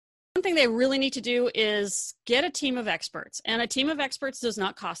one thing they really need to do is get a team of experts, and a team of experts does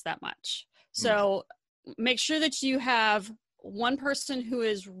not cost that much. So make sure that you have one person who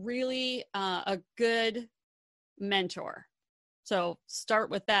is really a good mentor. So start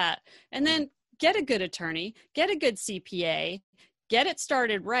with that, and then get a good attorney, get a good CPA, get it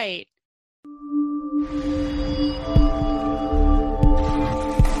started right.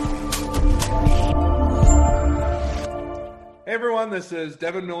 Hey everyone, this is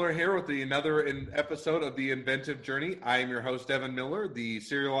Devin Miller here with another episode of the Inventive Journey. I am your host, Devin Miller, the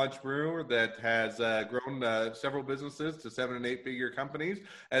serial entrepreneur that has grown several businesses to 7- and 8-figure companies,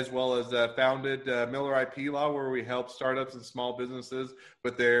 as well as founded Miller IP Law, where we help startups and small businesses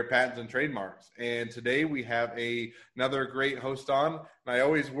with their patents and trademarks. And today we have another great host on. And I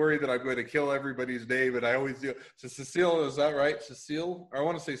always worry that I'm going to kill everybody's name, but I always do. So Cecilie, is that right? Cecile? Or I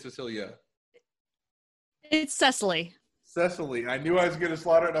want to say Cecilia. It's Cecilie. Cecilie. I knew I was going to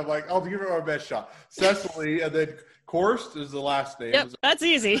slaughter it, and I'm like, I'll give it my best shot. Cecilie, and then Korst is the last name. Yep, that's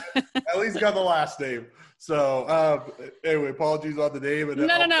easy. At least got the last name. So anyway, apologies on the name. And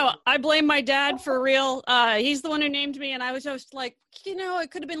No. I blame my dad for real. He's the one who named me, and I was just like,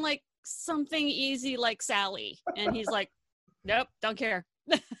 it could have been like something easy like Sally. And he's like, nope, don't care.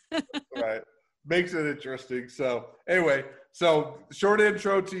 Right. Makes it interesting. So anyway, so short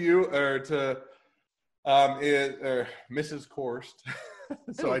intro to you, or to Mrs. Korst.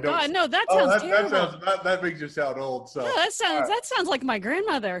 So I don't. God, no, that sounds terrible. That makes you sound old. So no, that sounds like my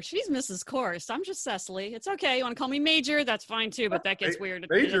grandmother. She's Mrs. Korst. I'm just Cecilie. It's okay. You want to call me Major? That's fine too. But that gets weird.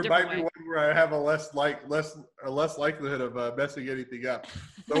 Major might be one where I have a less likelihood of messing anything up.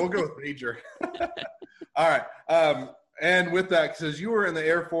 So we'll go with Major. All right. And with that, because you were in the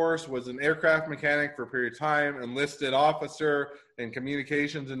Air Force, was an aircraft mechanic for a period of time, enlisted officer in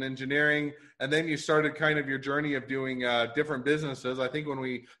communications and engineering, and then you started kind of your journey of doing different businesses. I think when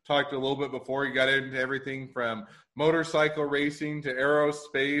we talked a little bit before, you got into everything from motorcycle racing to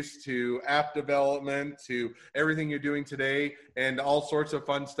aerospace to app development to everything you're doing today, and all sorts of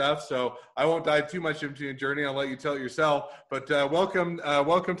fun stuff. So I won't dive too much into your journey. I'll let you tell it yourself. But welcome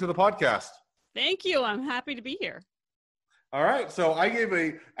to the podcast. Thank you. I'm happy to be here. All right. So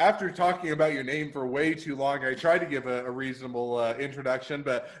after talking about your name for way too long, I tried to give a reasonable introduction,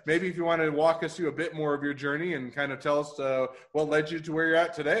 but maybe if you want to walk us through a bit more of your journey and kind of tell us what led you to where you're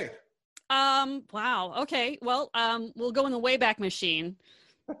at today. Wow. Okay. Well, we'll go in the Wayback Machine,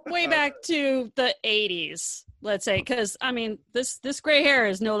 way back to the 80s, let's say, because I mean, this gray hair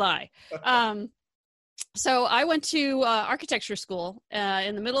is no lie. So I went to architecture school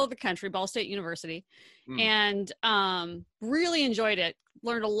in the middle of the country, Ball State University, and really enjoyed it.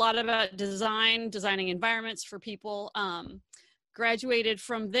 Learned a lot about designing environments for people. Graduated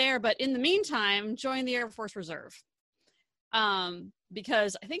from there, but in the meantime, joined the Air Force Reserve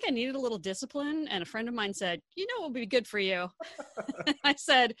because I think I needed a little discipline. And a friend of mine said, what would be good for you? I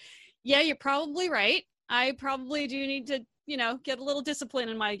said, yeah, you're probably right. I probably do need to, get a little discipline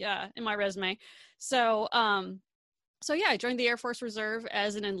in my resume. So yeah, I joined the Air Force Reserve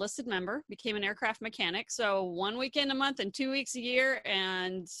as an enlisted member, became an aircraft mechanic. So 1 weekend a month and 2 weeks a year.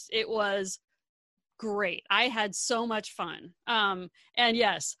 And it was great. I had so much fun. And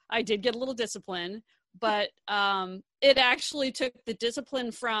yes, I did get a little discipline, but it actually took the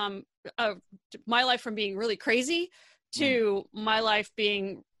discipline from my life from being really crazy to my life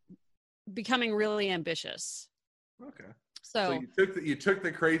becoming really ambitious. Okay. So you took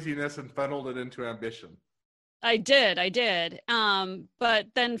the craziness and funneled it into ambition. I did. But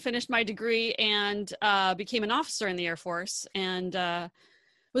then finished my degree and became an officer in the Air Force and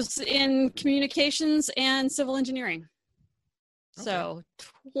was in communications and civil engineering. Okay. So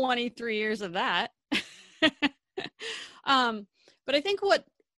 23 years of that. But I think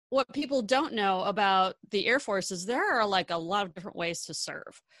what people don't know about the Air Force is there are like a lot of different ways to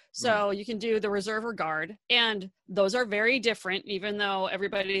serve. So you can do the reserve or guard, and those are very different, even though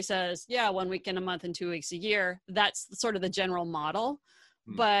everybody says, 1 weekend a month and 2 weeks a year. That's sort of the general model.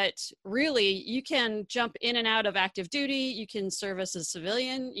 But really, you can jump in and out of active duty. You can service as a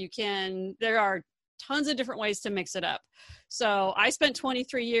civilian. There are tons of different ways to mix it up. So I spent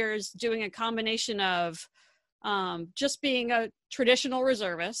 23 years doing a combination of just being a traditional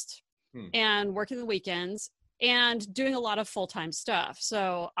reservist and working the weekends and doing a lot of full-time stuff.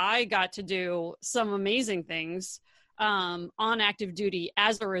 So I got to do some amazing things on active duty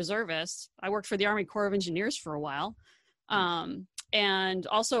as a reservist. I worked for the Army Corps of Engineers for a while. And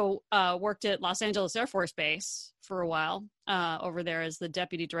also worked at Los Angeles Air Force Base for a while over there as the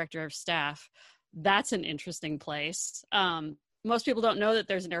Deputy Director of Staff. That's an interesting place. Most people don't know that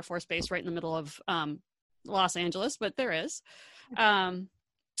there's an Air Force Base right in the middle of Los Angeles, but there is.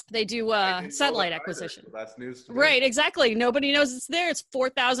 They do I didn't know that satellite either, acquisition. so that's news to me. Right, exactly. Nobody knows it's there. It's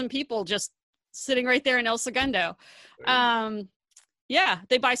 4,000 people just sitting right there in El Segundo. Yeah,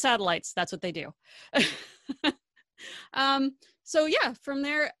 they buy satellites. That's what they do. So yeah, from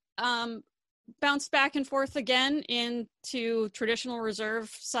there, bounced back and forth again into traditional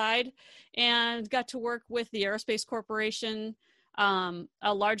reserve side, and got to work with the Aerospace Corporation,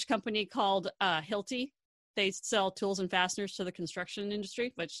 a large company called Hilti. They sell tools and fasteners to the construction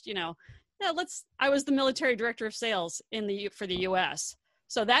industry, which, yeah, I was the military director of sales for the US.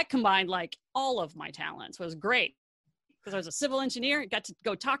 So that combined like all of my talents. Was great because I was a civil engineer, got to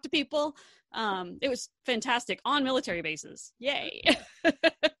go talk to people. It was fantastic on military bases. Yay.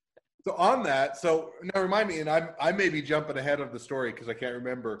 So on that, so now remind me, and I may be jumping ahead of the story because I can't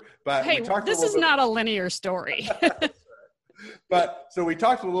remember, but hey, this is not a linear story. But so we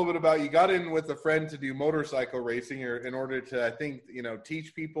talked a little bit about, you got in with a friend to do motorcycle racing in order to, I think,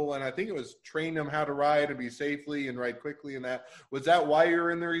 teach people, and I think it was train them how to ride and be safely and ride quickly. And that was that why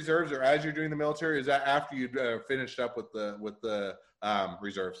you're in the reserves, or as you're doing the military? Or is that after you finished up with the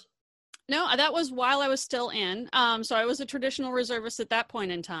reserves? No, that was while I was still in. So I was a traditional reservist at that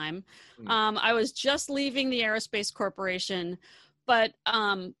point in time. I was just leaving the Aerospace Corporation, but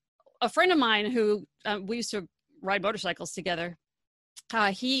a friend of mine who we used to ride motorcycles together,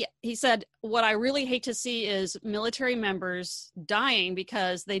 he said, what I really hate to see is military members dying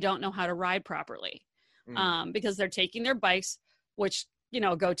because they don't know how to ride properly, because they're taking their bikes, which,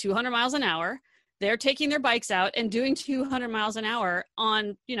 go 200 miles an hour. They're taking their bikes out and doing 200 miles an hour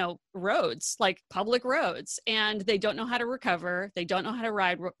on, roads, like public roads, and they don't know how to recover. They don't know how to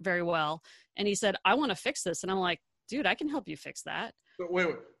ride very well. And he said, I want to fix this. And I'm like, dude, I can help you fix that. But wait,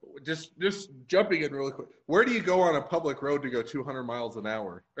 just jumping in really quick. Where do you go on a public road to go 200 miles an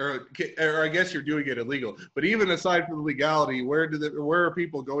hour? Or I guess you're doing it illegal. But even aside from the legality, where are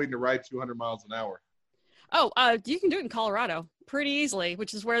people going to ride 200 miles an hour? Oh, you can do it in Colorado pretty easily,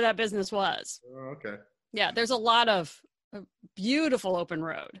 which is where that business was. Oh, okay. Yeah, there's a lot of beautiful open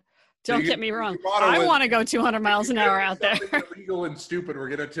road. Don't get me wrong. I want to go 200 miles an hour out there. Illegal and stupid. We're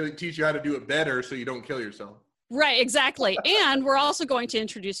going to teach you how to do it better so you don't kill yourself. Right, exactly. And we're also going to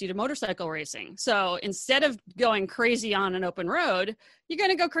introduce you to motorcycle racing. So instead of going crazy on an open road, you're going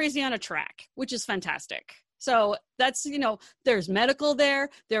to go crazy on a track, which is fantastic. So that's, there's medical there.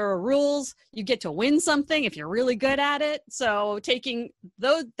 There are rules. You get to win something if you're really good at it. So taking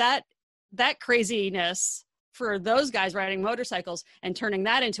that craziness for those guys riding motorcycles and turning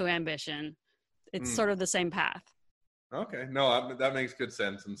that into ambition, it's sort of the same path. Okay. No, that makes good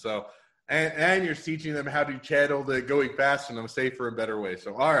sense. And so, and you're teaching them how to channel the going faster in a safer and better way.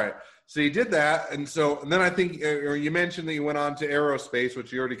 So, all right. So you did that. And then I think you mentioned that you went on to aerospace,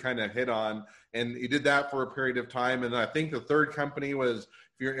 which you already kind of hit on, and you did that for a period of time. And I think the third company was,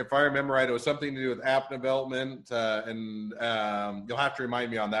 if I remember right, it was something to do with app development. And you'll have to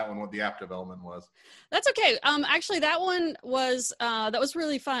remind me on that one, what the app development was. That's okay. Actually, that one was, that was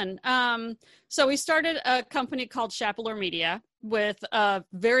really fun. So we started a company called Chapelor Media with a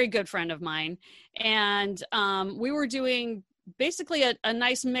very good friend of mine. And we were doing basically a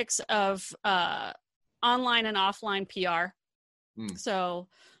nice mix of online and offline PR. So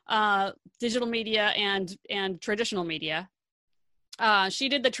digital media and traditional media. She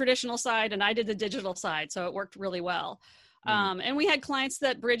did the traditional side and I did the digital side. So it worked really well. And we had clients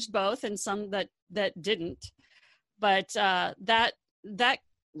that bridged both and some that didn't. But that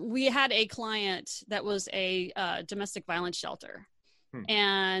we had a client that was a domestic violence shelter.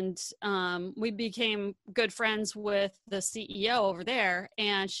 And we became good friends with the CEO over there.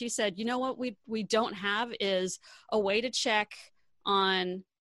 And she said, you know what we don't have is a way to check on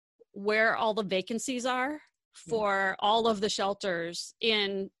where all the vacancies are for all of the shelters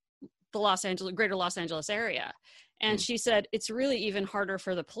in the greater Los Angeles area. And she said, it's really even harder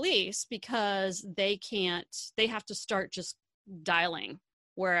for the police because they have to start just dialing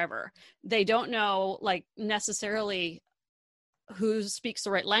wherever. They don't know necessarily who speaks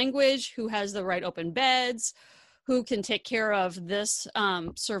the right language, who has the right open beds, who can take care of this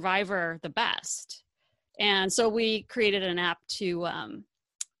survivor the best. And so we created an app to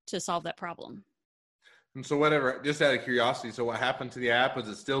solve that problem. And so whatever, just out of curiosity, so what happened to the app? Was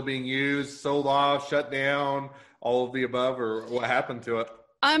it still being used, sold off, shut down, all of the above, or what happened to it?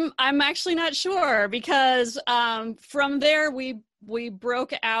 I'm actually not sure because from there we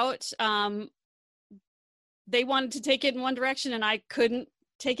broke out. They wanted to take it in one direction and I couldn't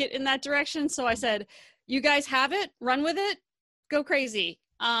take it in that direction. So I said, you guys have it, run with it, go crazy.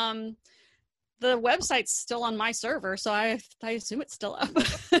 The website's still on my server, so I assume it's still up.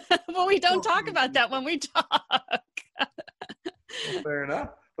 But we don't talk about that when we talk. Well, fair enough.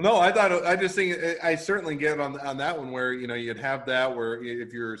 No, I just think I certainly get on that one where, you'd have that where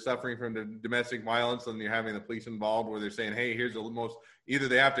if you're suffering from the domestic violence and you're having the police involved where they're saying, hey, here's the most, either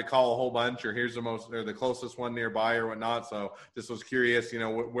they have to call a whole bunch or here's the closest one nearby or whatnot. So just was curious,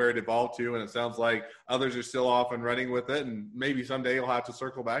 where it evolved to. And it sounds like others are still off and running with it. And maybe someday you'll have to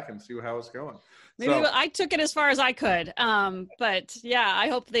circle back and see how it's going. Maybe I took it as far as I could. But yeah, I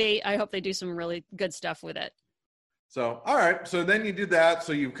hope they do some really good stuff with it. So, all right. So then you did that.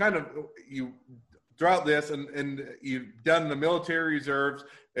 So you throughout this and you've done the military reserves,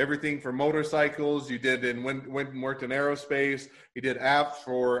 everything for motorcycles. You went and worked in aerospace. You did apps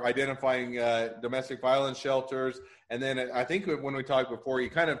for identifying domestic violence shelters. And then I think when we talked before, you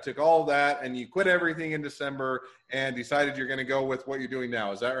kind of took all of that and you quit everything in December and decided you're going to go with what you're doing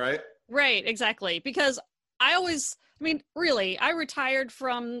now. Is that right? Right, exactly. Because I retired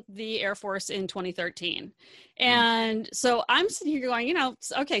from the Air Force in 2013. And so I'm sitting here going,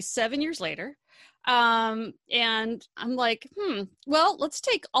 okay, 7 years later. And I'm like, well, let's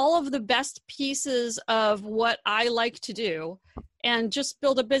take all of the best pieces of what I like to do and just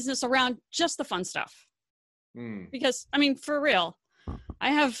build a business around just the fun stuff. Because, for real,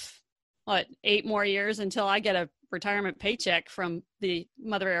 I have, 8 more years until I get a retirement paycheck from the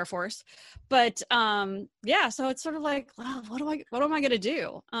Mother Air Force. But so it's sort of like, well, what am I going to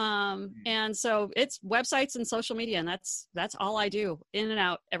do? And so it's websites and social media, and that's all I do, in and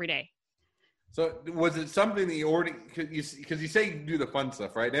out every day. So was it something that you already, because you say you do the fun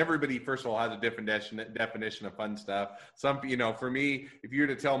stuff, right? And everybody, first of all, has a different definition of fun stuff. Some, for me, if you were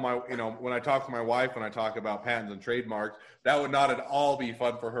to tell when I talk to my wife, when I talk about patents and trademarks, that would not at all be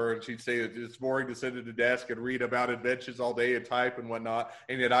fun for her. And she'd say that it's boring to sit at a desk and read about inventions all day and type and whatnot.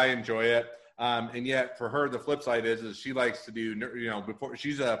 And yet I enjoy it. And yet for her, the flip side is she likes to do, before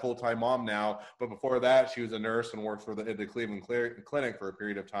she's a full-time mom now, but before that she was a nurse and worked for the Cleveland Clinic for a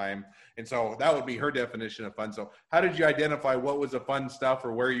period of time. And so that would be her definition of fun. So how did you identify what was the fun stuff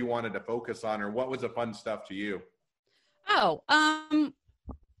or where you wanted to focus on, or what was the fun stuff to you? I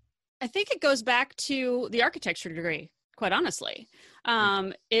think it goes back to the architecture degree, quite honestly.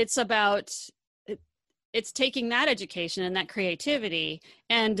 It's taking that education and that creativity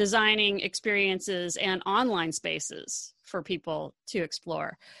and designing experiences and online spaces for people to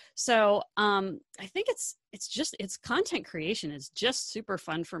explore. So I think it's content creation is just super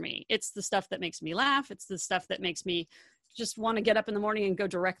fun for me. It's the stuff that makes me laugh. It's the stuff that makes me just want to get up in the morning and go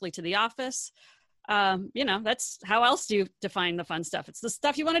directly to the office. That's how else do you define the fun stuff? It's the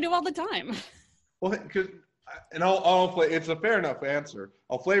stuff you want to do all the time. Well, it's a fair enough answer.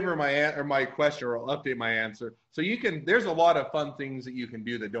 I'll flavor my question, or I'll update my answer. So there's a lot of fun things that you can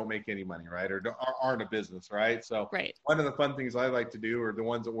do that don't make any money, right? Or aren't a business, right? So right. One of the fun things I like to do, or the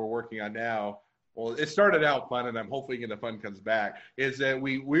ones that we're working on now, well, it started out fun, and I'm hoping the fun comes back, is that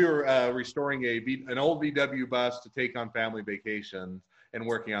we were restoring an old VW bus to take on family vacations and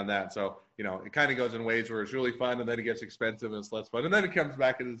working on that. So, it kind of goes in waves where it's really fun and then it gets expensive and it's less fun. And then it comes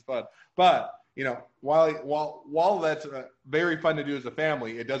back and it's fun. But, while that's very fun to do as a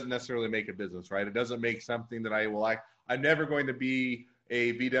family, it doesn't necessarily make a business, right? It doesn't make something that I will like. I'm never going to be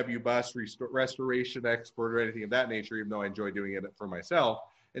a VW bus restoration expert or anything of that nature, even though I enjoy doing it for myself.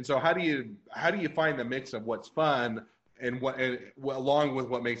 And so how do you find the mix of what's fun and what along with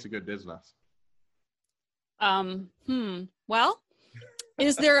what makes a good business? Well,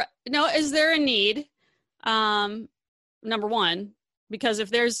 is there a need? Number one, because if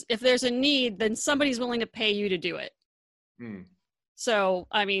there's a need, then somebody's willing to pay you to do it. So,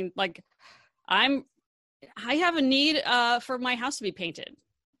 I have a need for my house to be painted.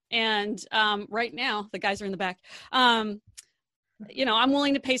 And right now, the guys are in the back. I'm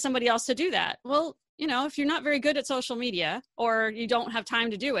willing to pay somebody else to do that. Well, if you're not very good at social media or you don't have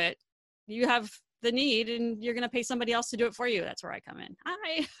time to do it, you have the need and you're going to pay somebody else to do it for you. That's where I come in.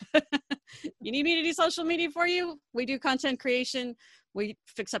 Hi. You need me to do social media for you? We do content creation. We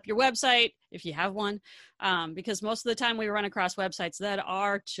fix up your website if you have one, because most of the time we run across websites that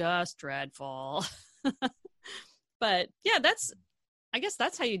are just dreadful. But yeah, I guess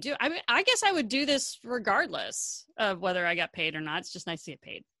that's how you do it. I guess I would do this regardless of whether I got paid or not. It's just nice to get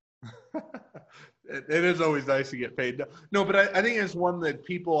paid. It is always nice to get paid. No, but I think it's one that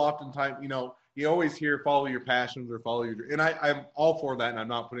people oftentimes, you always hear follow your passions or follow your, and I'm all for that, and I'm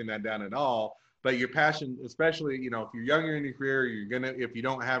not putting that down at all. But your passion, especially, if you're younger in your career, if you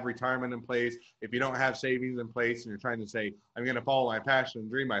don't have retirement in place, if you don't have savings in place, and you're trying to say, I'm going to follow my passion and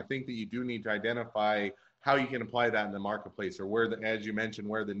dream, I think that you do need to identify how you can apply that in the marketplace, or as you mentioned,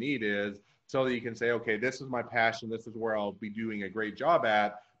 where the need is, so that you can say, okay, this is my passion, this is where I'll be doing a great job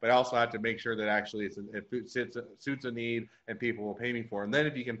at, but I also have to make sure that actually it suits a need and people will pay me for it. And then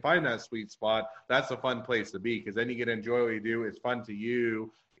if you can find that sweet spot, that's a fun place to be, because then you get to enjoy what you do. It's fun to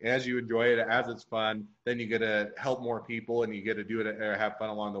you. As you enjoy it, as it's fun, then you get to help more people and you get to do it or have fun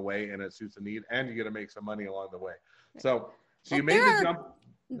along the way, and it suits the need, and you get to make some money along the way. So you made the jump.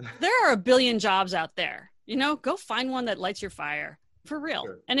 There are a billion jobs out there. Go find one that lights your fire, for real.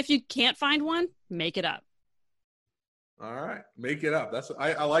 Sure. And if you can't find one, make it up. All right. Make it up.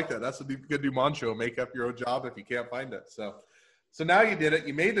 I like that. That's a good new mantra. Make up your own job if you can't find it. So now you did it.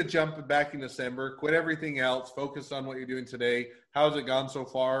 You made the jump back in December, quit everything else, focus on what you're doing today. How's it gone so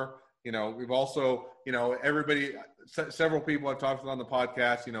far? We've also, everybody, several people I've talked to on the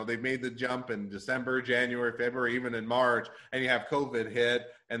podcast, they've made the jump in December, January, February, even in March, and you have COVID hit,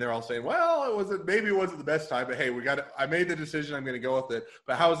 and they're all saying, well, maybe it wasn't the best time, but hey, I made the decision, I'm going to go with it.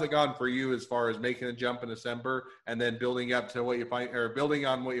 But how has it gone for you as far as making a jump in December and then building up to what you find, or building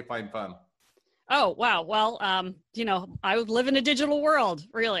on what you find fun? Oh, wow. Well, I live in a digital world,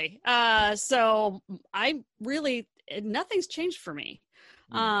 really. So nothing's changed for me.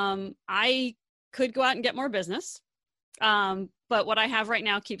 I could go out and get more business. But what I have right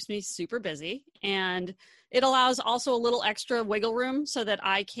now keeps me super busy, and it allows also a little extra wiggle room so that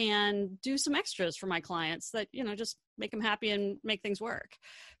I can do some extras for my clients that, just make them happy and make things work.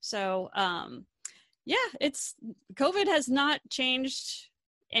 So, COVID has not changed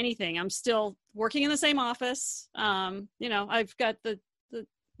anything. I'm still working in the same office. I've got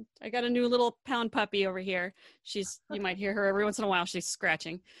I got a new little pound puppy over here. You might hear her every once in a while. She's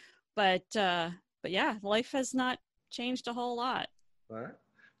scratching, but yeah, life has not changed a whole lot. All right.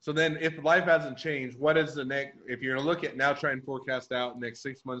 So then if life hasn't changed, what is the next, if you're going to look at now, try and forecast out next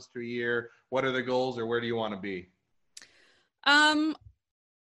 6 months to a year, what are the goals, or where do you want to be? I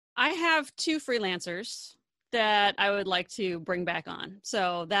have 2 freelancers that I would like to bring back on.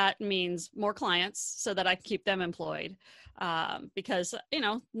 So that means more clients so that I can keep them employed. Because,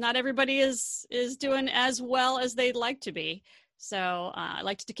 not everybody is doing as well as they'd like to be. So I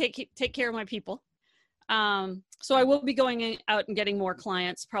like to take care of my people. So I will be going out and getting more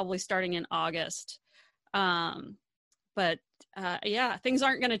clients, probably starting in August. But things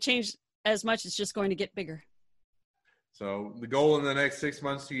aren't going to change as much. It's just going to get bigger. So the goal in the next 6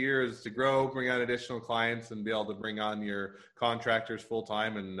 months to a year is to grow, bring on additional clients, and be able to bring on your contractors full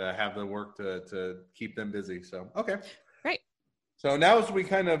time and have the work to keep them busy. So, okay. Right. So now as we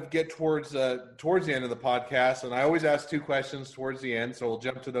kind of get towards the end of the podcast, and I always ask 2 questions towards the end, so we'll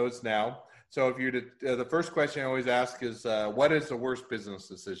jump to those now. So if you're the first question I always ask is, what is the worst business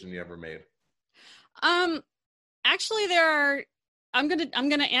decision you ever made? Actually, I'm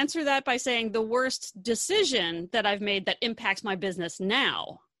gonna answer that by saying the worst decision that I've made that impacts my business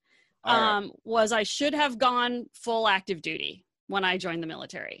now was I should have gone full active duty when I joined the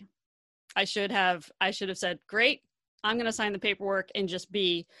military. I should have said, great, I'm going to sign the paperwork and just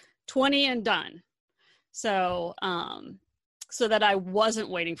be 20 and done. So that I wasn't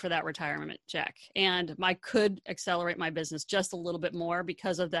waiting for that retirement check, and I could accelerate my business just a little bit more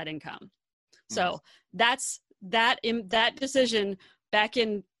because of that income. Nice. So that decision back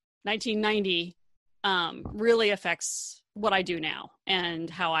in 1990 really affects what I do now and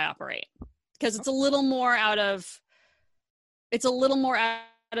how I operate, because it's a little more out of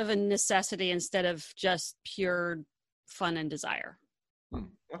a necessity instead of just pure fun and desire.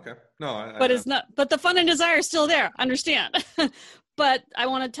 Okay. No, it's not, but the fun and desire is still there. Understand. But I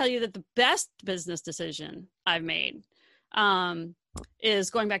want to tell you that the best business decision I've made is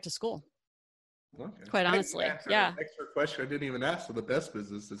going back to school. Okay. Quite honestly. Yeah. Extra question I didn't even ask for the best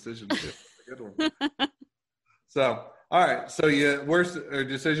business decision. That's a good one. So, all right. So worst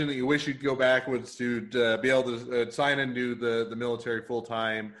decision that you wish you'd go back was to be able to sign and do the military full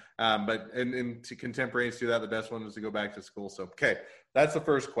time. But in contemporaneous to that, the best one was to go back to school. So, okay, that's the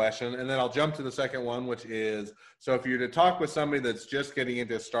first question. And then I'll jump to the second one, which is, so if you're to talk with somebody that's just getting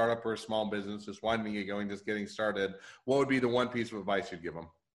into a startup or a small business, just wanting to get going, just getting started, what would be the one piece of advice you'd give them?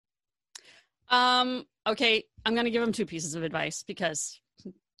 Okay, I'm going to give them 2 pieces of advice because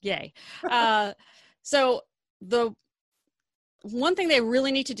yay. So the one thing they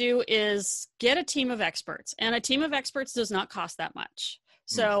really need to do is get a team of experts, and a team of experts does not cost that much.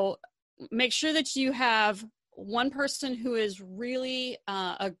 So make sure that you have one person who is really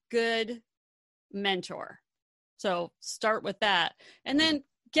a good mentor. So start with that, and then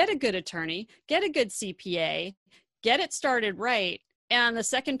get a good attorney, get a good CPA, get it started right. And the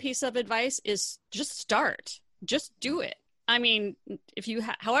second piece of advice is just start. Just do it. I mean, if you,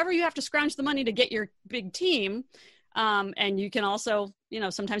 however you have to scrounge the money to get your big team, and you can also,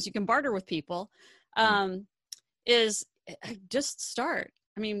 sometimes you can barter with people, is just start.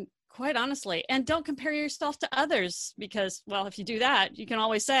 I mean, quite honestly, and don't compare yourself to others because, well, if you do that, you can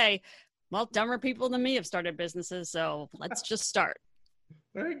always say, well, dumber people than me have started businesses, so let's just start.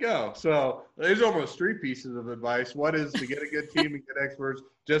 There you go. So there's almost three pieces of advice. One is to get a good team and get experts,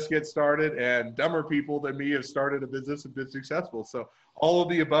 just get started, and dumber people than me have started a business and been successful. So all of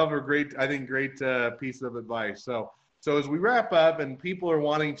the above are great, I think, great pieces of advice. So as we wrap up and people are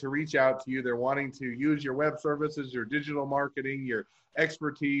wanting to reach out to you, they're wanting to use your web services, your digital marketing, your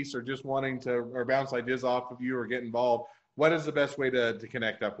expertise, or just wanting to or bounce ideas off of you or get involved, what is the best way to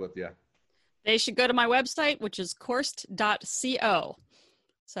connect up with you? They should go to my website, which is korst.co.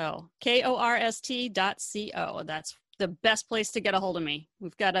 So KORST.co. That's the best place to get a hold of me.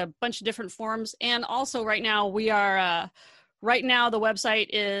 We've got a bunch of different forms. And also right now we are, right now the website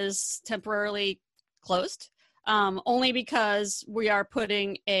is temporarily closed. Only because we are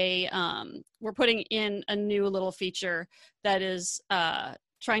putting we're putting in a new little feature that is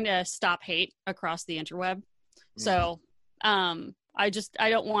trying to stop hate across the interweb. So I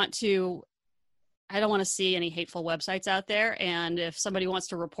don't want to see any hateful websites out there. And if somebody wants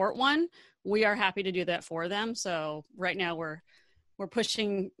to report one, we are happy to do that for them. So right now we're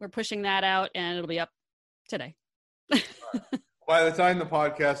pushing that out, and it'll be up today. By the time the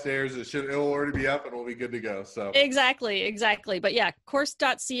podcast airs, it'll already be up and we'll be good to go. So exactly. But yeah,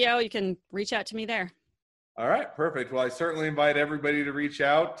 Korst.co, you can reach out to me there. All right, perfect. Well, I certainly invite everybody to reach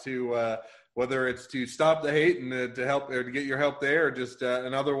out to whether it's to stop the hate and to help or to get your help there, or just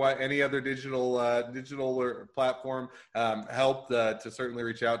any other digital or platform help to certainly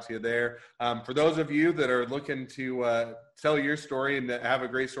reach out to you there. For those of you that are looking to tell your story and have a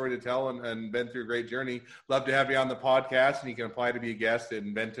great story to tell and been through a great journey, love to have you on the podcast, and you can apply to be a guest at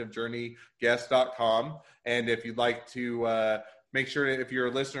inventivejourneyguest.com. And if you'd like to make sure that if you're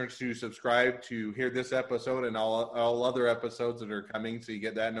a listener to subscribe to hear this episode and all other episodes that are coming, so you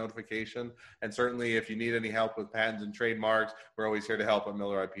get that notification. And certainly if you need any help with patents and trademarks, we're always here to help at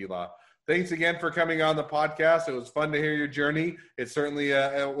Miller IP Law. Thanks again for coming on the podcast. It was fun to hear your journey. It certainly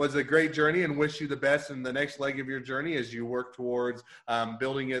it was a great journey, and wish you the best in the next leg of your journey as you work towards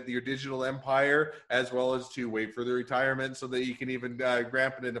building your digital empire, as well as to wait for the retirement so that you can even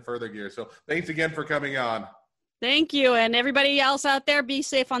ramp it into further gear. So thanks again for coming on. Thank you. And everybody else out there, be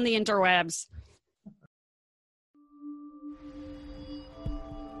safe on the interwebs.